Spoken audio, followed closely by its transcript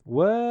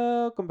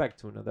Welcome back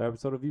to another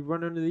episode of You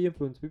Run Under the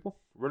Influence, people.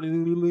 Running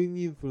under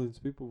the influence,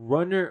 people.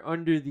 Runner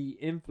under the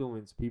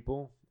influence,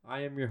 people. I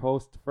am your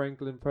host,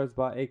 Franklin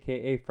Presbot,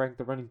 aka Frank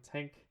the Running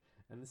Tank,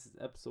 and this is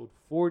episode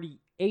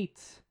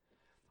 48,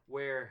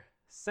 where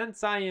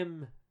since I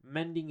am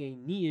mending a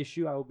knee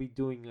issue, I will be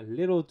doing a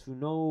little to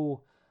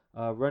no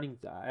running.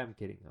 I am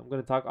kidding. I'm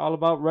going to talk all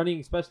about running,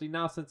 especially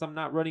now since I'm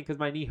not running because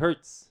my knee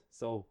hurts.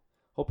 So,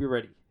 hope you're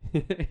ready.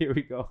 Here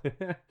we go.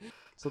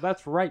 So,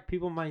 that's right,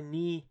 people. My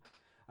knee,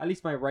 at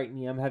least my right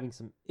knee, I'm having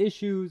some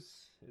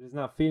issues. It is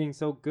not feeling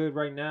so good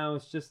right now.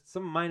 It's just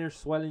some minor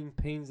swelling,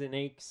 pains, and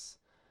aches.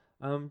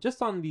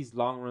 Just on these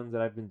long runs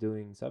that I've been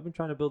doing. So I've been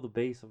trying to build a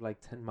base of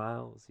like 10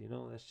 miles.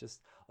 That's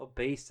just a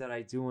base that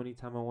I do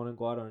anytime I want to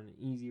go out on an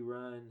easy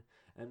run.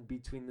 And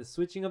between the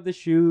switching of the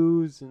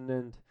shoes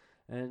and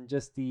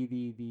just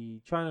the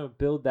trying to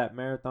build that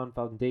marathon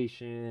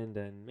foundation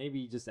and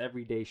maybe just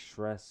everyday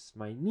stress,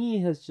 my knee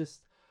has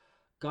just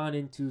gone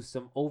into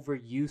some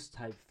overuse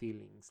type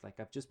feelings. Like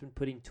I've just been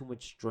putting too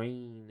much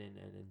strain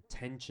and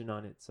tension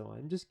on it. So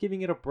I'm just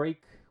giving it a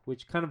break,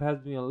 which kind of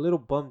has me a little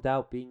bummed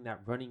out, being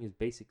that running is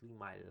basically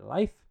my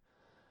life.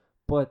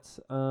 But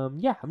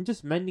yeah, I'm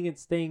just mending it,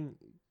 staying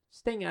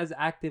as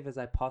active as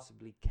I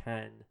possibly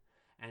can,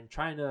 and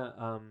trying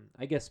to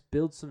I guess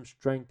build some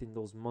strength in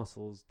those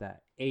muscles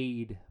that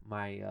aid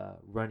my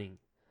running.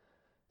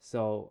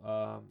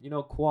 So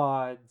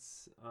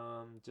quads,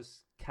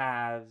 just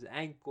calves,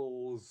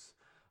 ankles,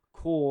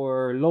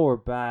 core, lower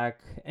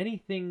back,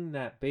 anything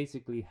that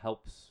basically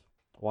helps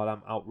while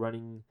I'm out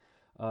running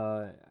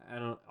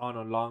and on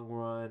a long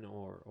run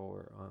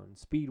or on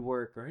speed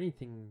work or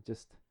anything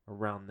just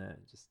around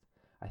that. Just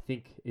I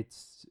think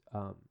it's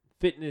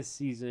fitness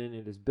season,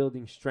 it is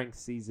building strength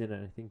season,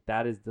 and I think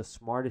that is the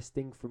smartest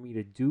thing for me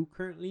to do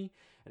currently,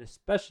 and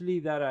especially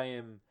that I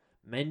am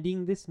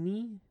mending this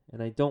knee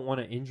and I don't want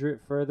to injure it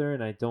further,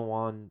 and I don't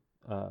want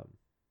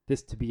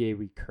this to be a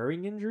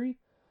recurring injury.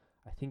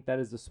 I think that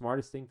is the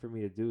smartest thing for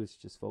me to do, is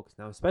just focus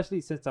now,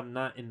 especially since I'm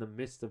not in the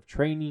midst of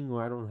training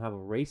or I don't have a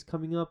race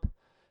coming up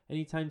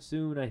anytime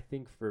soon. I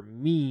think for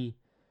me,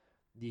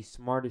 the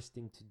smartest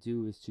thing to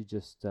do is to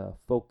just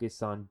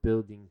focus on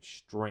building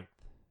strength.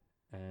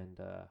 And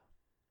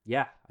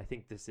yeah, I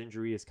think this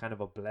injury is kind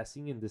of a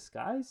blessing in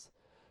disguise,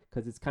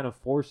 because it's kind of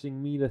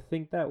forcing me to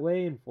think that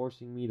way and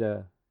forcing me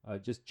to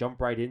just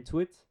jump right into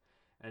it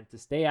and to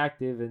stay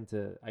active and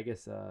to, I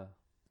guess,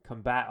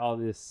 combat all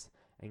this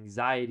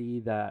anxiety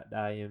that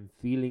I am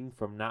feeling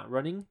from not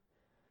running,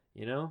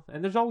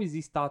 And there's always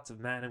these thoughts of,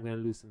 man, I'm going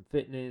to lose some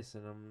fitness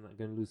and I'm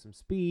going to lose some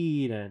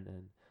speed and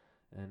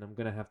I'm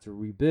going to have to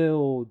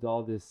rebuild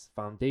all this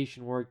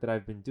foundation work that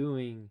I've been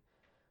doing.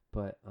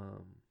 But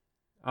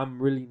I'm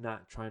really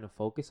not trying to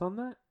focus on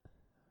that.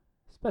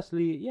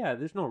 Especially, yeah,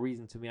 there's no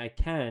reason to me. I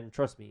can,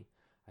 trust me.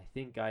 I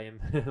think I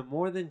am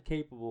more than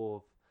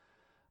capable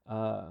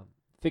of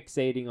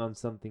fixating on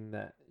something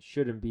that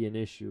shouldn't be an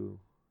issue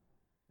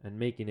and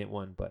making it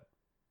one, but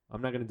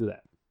I'm not going to do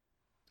that.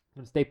 I'm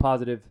going to stay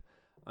positive.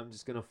 I'm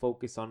just going to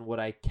focus on what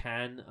I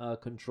can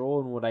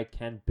control and what I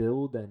can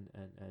build and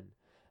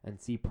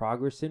see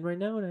progress in right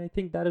now, and I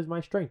think that is my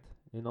strength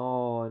in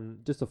all,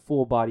 and just a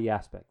full body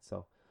aspect.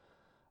 So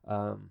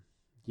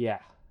yeah.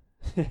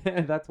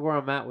 That's where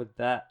I'm at with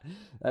that.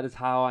 That is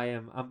how I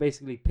am. I'm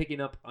basically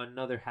picking up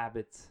another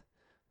habit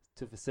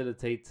to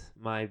facilitate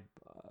my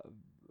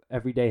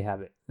everyday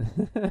habit.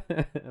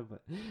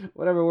 But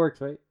whatever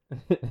works, right?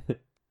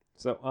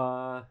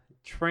 So,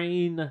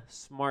 train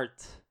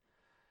smart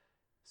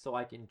so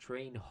I can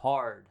train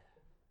hard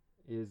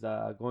is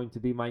going to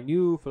be my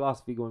new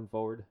philosophy going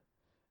forward.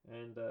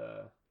 And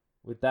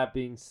with that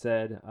being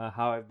said,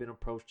 how I've been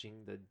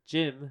approaching the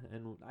gym,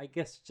 and I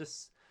guess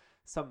just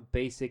some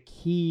basic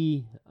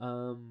key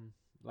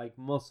like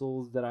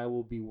muscles that I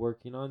will be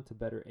working on to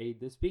better aid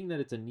this. Being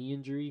that it's a knee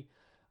injury,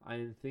 I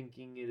am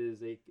thinking it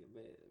is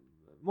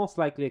most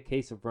likely a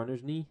case of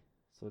runner's knee.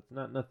 So it's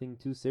not nothing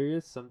too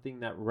serious.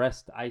 Something that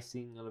rest,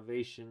 icing,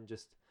 elevation,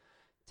 just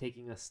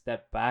taking a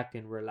step back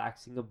and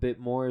relaxing a bit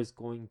more is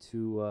going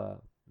to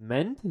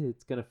mend.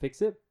 It's going to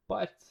fix it.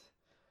 But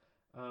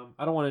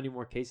I don't want any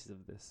more cases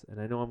of this. And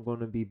I know I'm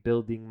going to be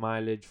building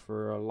mileage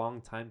for a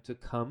long time to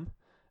come.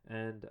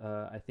 And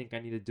I think I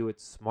need to do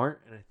it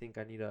smart. And I think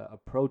I need to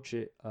approach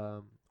it,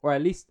 or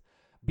at least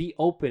be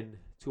open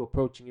to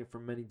approaching it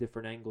from many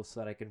different angles so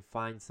that I can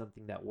find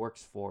something that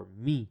works for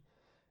me.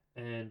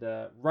 And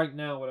right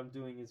now what I'm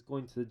doing is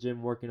going to the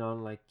gym, working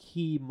on like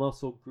key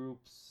muscle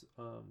groups.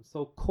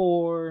 So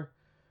core,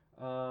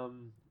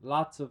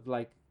 lots of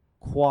like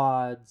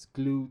quads,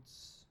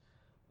 glutes,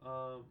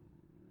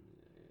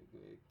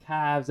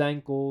 calves,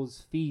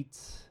 ankles, feet,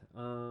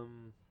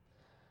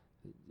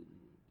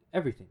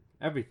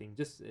 everything.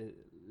 Just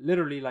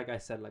literally, like I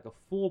said, like a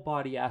full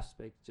body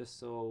aspect, just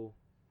so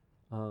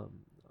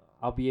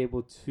I'll be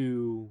able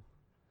to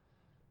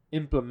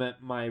implement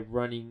my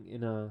running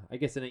in an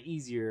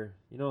easier,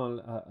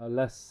 a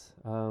less,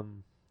 a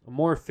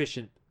more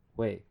efficient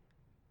way,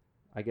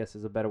 I guess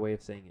is a better way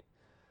of saying it.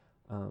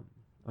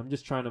 I'm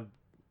just trying to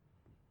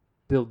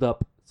build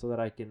up so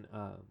that I can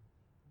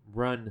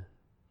run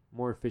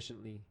more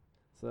efficiently,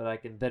 so that I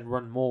can then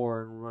run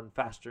more and run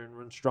faster and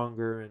run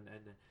stronger, and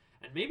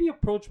maybe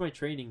approach my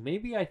training.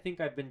 Maybe I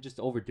think I've been just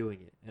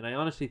overdoing it, and I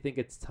honestly think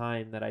it's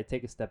time that I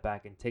take a step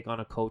back and take on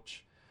a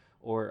coach,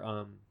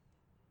 or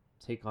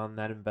take on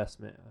that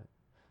investment.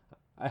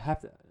 I have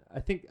to. I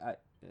think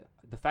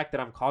the fact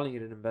that I'm calling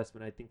it an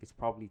investment, I think it's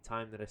probably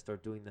time that I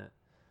start doing that.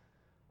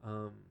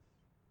 Um,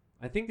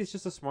 I think it's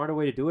just a smarter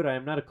way to do it. I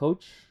am not a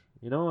coach.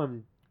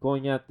 I'm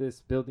going at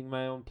this building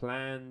my own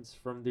plans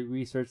from the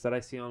research that I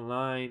see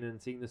online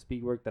and seeing the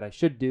speed work that I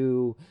should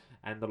do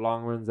and the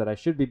long runs that I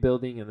should be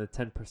building and the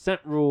 10%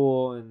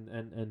 rule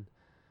and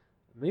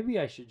maybe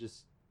I should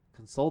just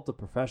consult a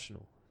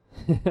professional.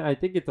 I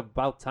think it's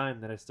about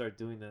time that I start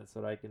doing that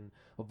so that I can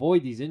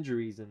avoid these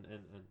injuries and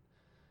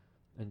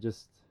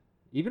just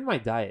even my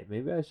diet.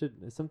 Maybe I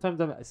should. Sometimes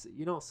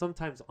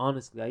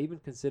honestly, I even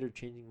consider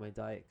changing my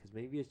diet because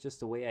maybe it's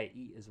just the way I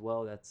eat as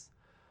well that's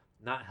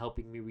not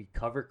helping me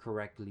recover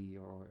correctly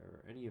or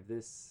any of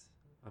this.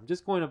 I'm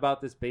just going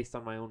about this based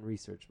on my own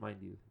research, mind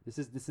you.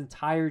 This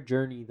entire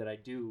journey that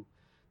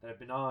I've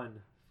been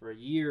on for a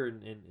year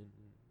and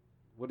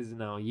what is it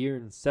now? A year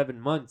and 7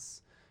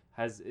 months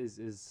has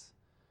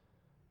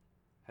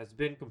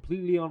been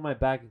completely on my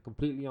back and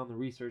completely on the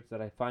research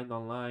that I find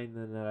online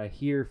and that I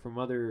hear from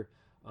other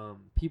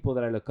people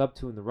that I look up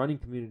to in the running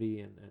community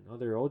and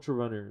other ultra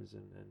runners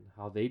and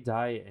how they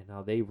diet and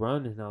how they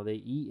run and how they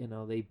eat and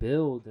how they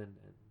build and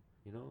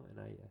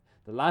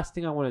the last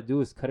thing I want to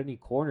do is cut any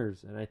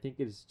corners, and I think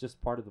it's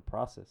just part of the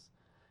process.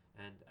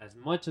 And as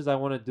much as I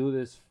want to do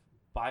this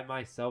by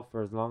myself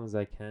for as long as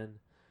I can,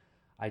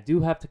 I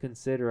do have to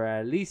consider,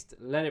 at least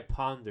let it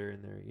ponder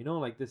in there,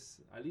 like this,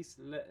 at least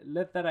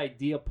let that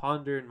idea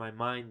ponder in my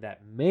mind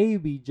that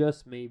maybe,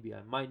 just maybe,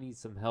 I might need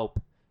some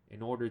help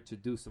in order to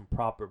do some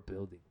proper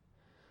building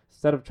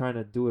instead of trying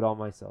to do it all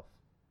myself.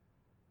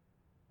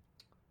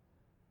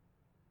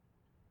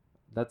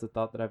 That's a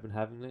thought that I've been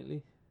having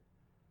lately,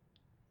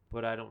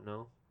 but I don't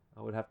know.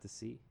 I would have to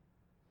see.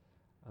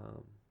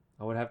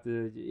 I would have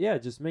to,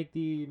 just make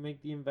the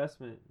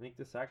investment, make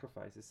the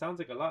sacrifice. It sounds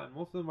like a lot, and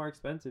most of them are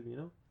expensive.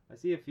 I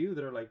see a few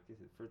that are like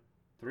for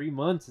 3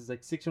 months it's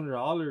like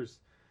 $600,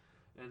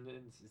 and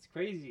it's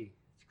crazy.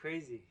 It's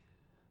crazy,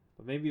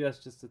 but maybe that's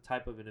just the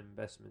type of an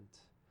investment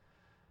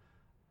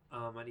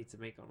I need to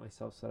make on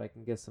myself so that I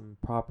can get some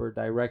proper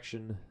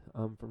direction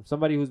from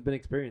somebody who's been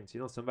experienced.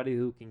 Somebody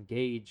who can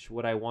gauge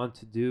what I want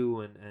to do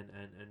and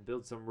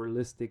build some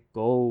realistic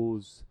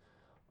goals,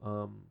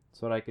 so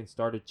that I can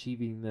start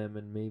achieving them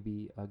and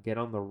maybe get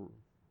on the.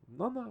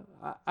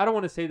 I don't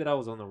want to say that I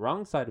was on the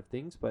wrong side of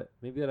things, but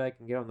maybe that I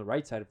can get on the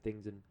right side of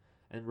things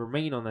and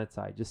remain on that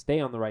side. Just stay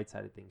on the right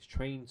side of things.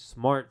 Train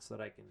smart so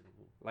that I can,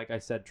 like I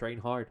said, train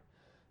hard,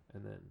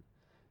 and then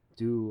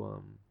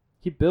do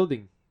keep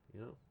building.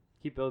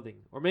 Keep building.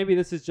 Or maybe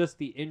this is just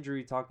the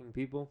injury talking,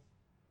 people.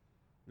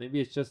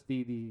 Maybe it's just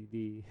the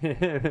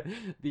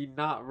the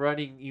not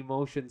running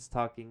emotions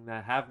talking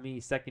that have me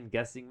second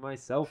guessing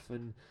myself,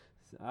 and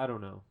I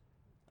don't know,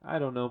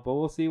 but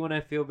we'll see when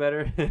I feel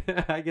better.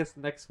 I guess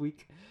next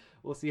week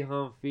we'll see how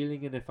I'm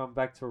feeling and if I'm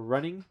back to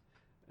running,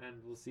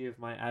 and we'll see if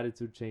my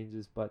attitude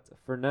changes. But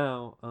for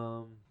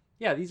now,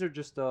 these are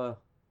just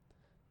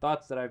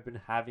thoughts that I've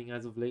been having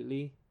as of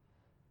lately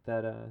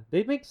that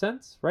they make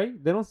sense,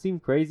 right? They don't seem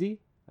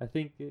crazy. I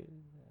think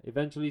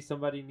eventually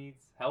somebody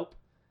needs help,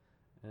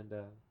 and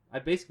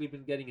I've basically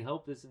been getting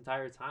help this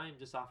entire time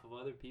just off of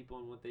other people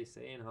and what they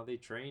say and how they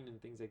train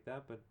and things like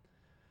that. But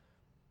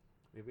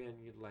maybe I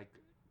need like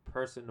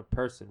person to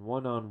person,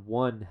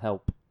 one-on-one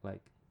help.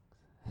 Like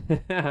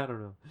I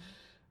don't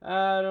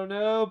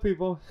know,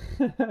 people.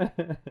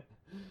 But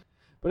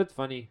it's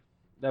funny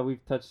that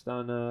we've touched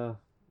on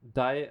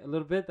diet a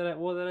little bit. That I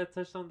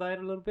touched on diet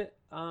a little bit.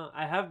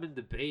 I have been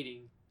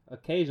debating.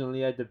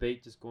 Occasionally I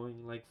debate just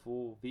going like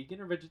full vegan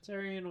or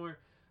vegetarian or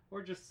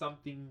just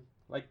something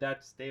like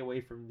that to stay away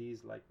from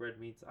these like red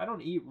meats. I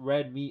don't eat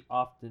red meat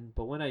often,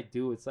 but when I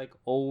do, it's like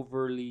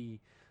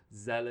overly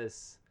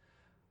zealous.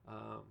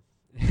 I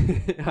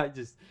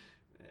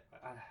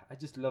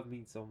just love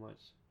meat so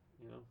much,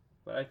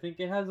 but I think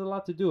it has a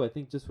lot to do. I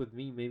think just with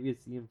me, maybe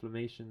it's the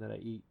inflammation that I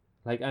eat.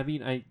 Like, I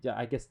mean, I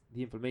guess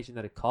the inflammation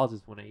that it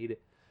causes when I eat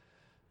it.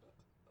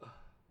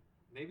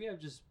 Maybe I'm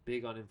just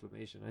big on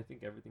inflammation. I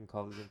think everything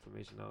causes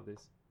inflammation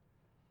nowadays.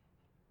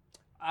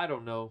 I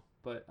don't know,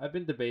 but I've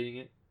been debating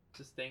it.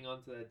 Just staying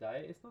on to that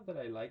diet. It's not that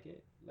I like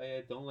it. Like,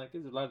 I don't like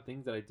it. There's a lot of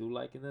things that I do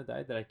like in that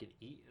diet that I can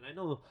eat. And I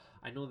know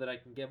that I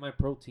can get my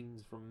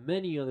proteins from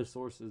many other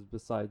sources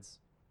besides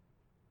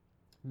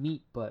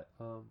meat. But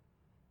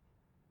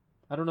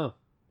I don't know.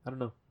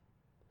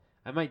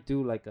 I might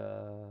do like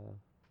I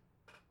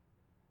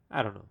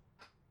don't know.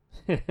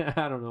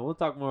 I don't know. We'll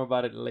talk more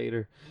about it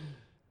later.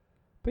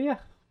 But yeah,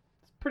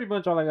 that's pretty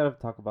much all I gotta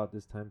talk about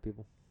this time,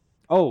 people.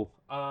 Oh,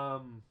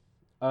 what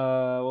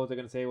was I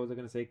gonna say?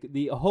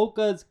 The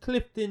Hoka's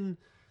Clifton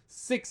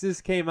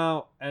 6s came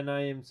out, and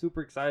I am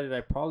super excited. I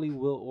probably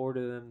will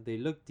order them. They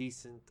look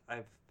decent.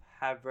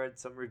 Have read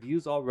some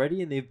reviews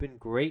already, and they've been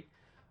great.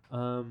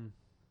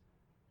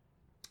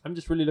 I'm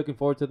just really looking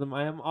forward to them.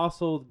 I am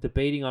also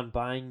debating on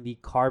buying the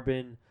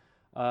Carbon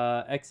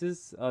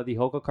X's, the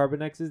Hoka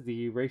Carbon X's,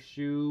 the race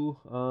shoe.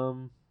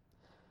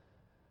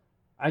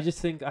 I just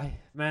think I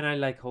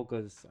like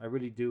Hokas. I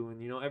really do.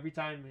 And every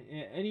time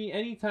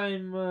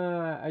anytime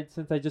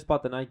since I just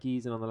bought the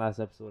Nikes, and on the last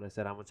episode I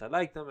said how much I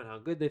liked them and how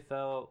good they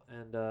felt,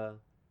 and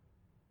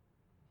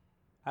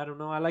I don't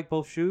know, I like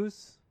both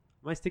shoes.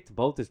 I might stick to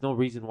both. There's no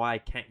reason why I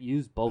can't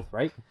use both,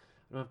 right?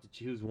 I don't have to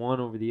choose one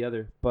over the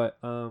other. But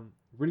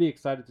really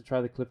excited to try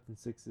the Clifton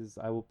 6s.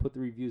 I will put the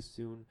reviews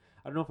soon.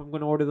 I don't know if I'm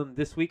going to order them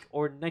this week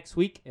or next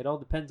week. It all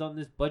depends on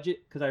this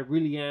budget, because I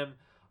really am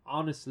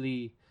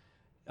honestly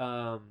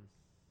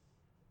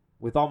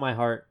with all my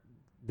heart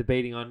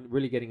debating on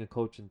really getting a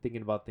coach and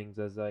thinking about things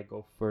as I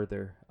go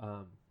further.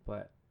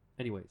 But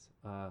anyways,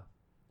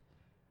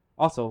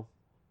 also,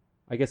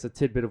 I guess a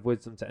tidbit of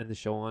wisdom to end the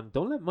show on: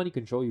 don't let money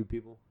control you,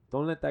 people.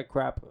 Don't let that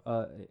crap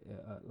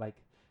like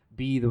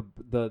be the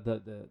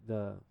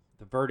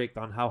verdict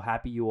on how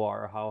happy you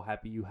are or how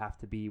happy you have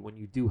to be when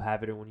you do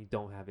have it or when you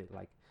don't have it.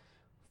 Like,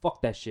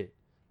 fuck that shit.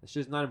 It's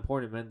just not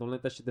important, man. Don't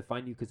let that shit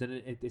define you, because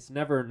then it's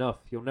never enough.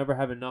 You'll never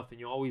have enough, and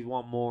you always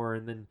want more,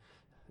 and then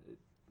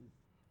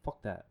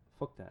fuck that.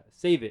 Fuck that.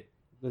 Save it.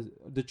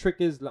 The trick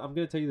is, I'm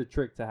going to tell you the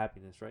trick to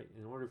happiness, right?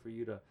 In order for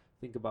you to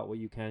think about what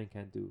you can and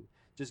can't do,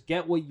 just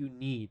get what you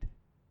need,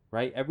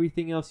 right?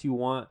 Everything else you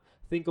want,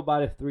 think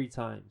about it 3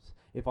 times.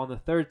 If on the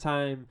third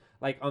time,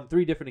 like on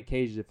 3 different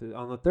occasions, if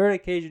on the third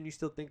occasion you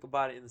still think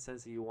about it in the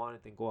sense that you want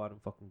it, then go out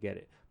and fucking get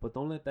it. But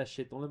don't let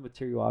don't let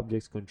material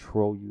objects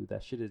control you.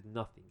 That shit is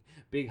nothing.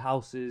 Big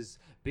houses,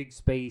 big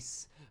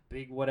space,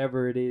 big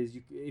whatever it is.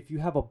 If you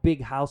have a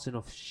big house and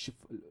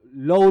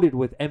loaded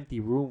with empty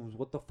rooms,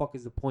 what the fuck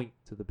is the point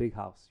to the big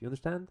house? You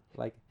understand?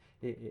 Like,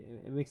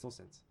 it makes no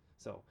sense.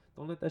 So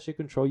don't let that shit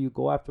control you.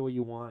 Go after what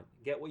you want.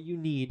 Get what you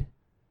need.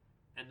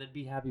 And then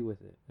be happy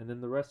with it. And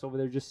then the rest over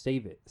there, just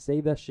save it.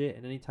 Save that shit.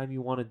 And anytime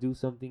you want to do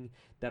something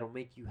that'll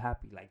make you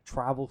happy, like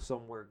travel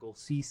somewhere, go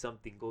see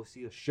something, go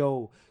see a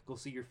show, go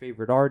see your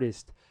favorite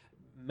artist,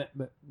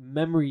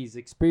 memories,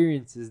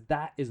 experiences,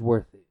 that is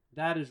worth it.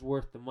 That is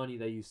worth the money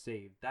that you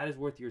save. That is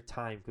worth your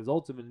time. Because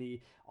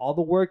ultimately, all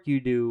the work you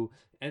do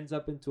ends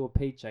up into a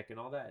paycheck. And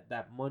all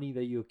that money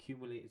that you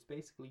accumulate is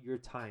basically your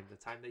time. The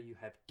time that you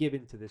have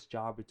given to this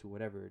job or to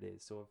whatever it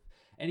is. So if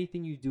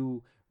anything you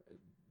do,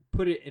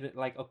 put it in,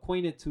 like,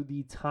 acquaint it to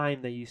the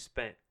time that you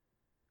spent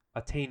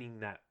attaining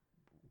that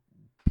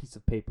piece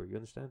of paper. You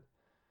understand?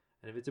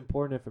 And if it's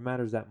important, if it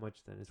matters that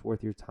much, then it's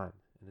worth your time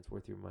and it's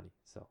worth your money.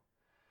 So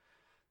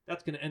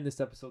that's going to end this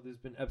episode. This has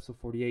been episode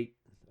 48.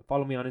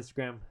 Follow me on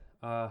Instagram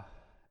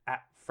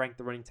at Frank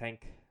the Running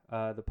Tank.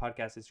 The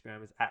podcast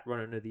Instagram is at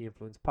Run Under the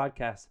Influence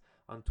Podcast.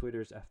 On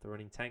Twitter is F the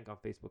Running Tank. On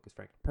Facebook is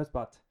Franklin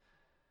Pressbot.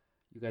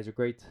 You guys are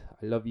great.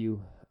 I love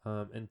you.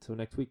 Until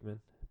next week, man.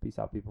 Peace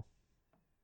out, people.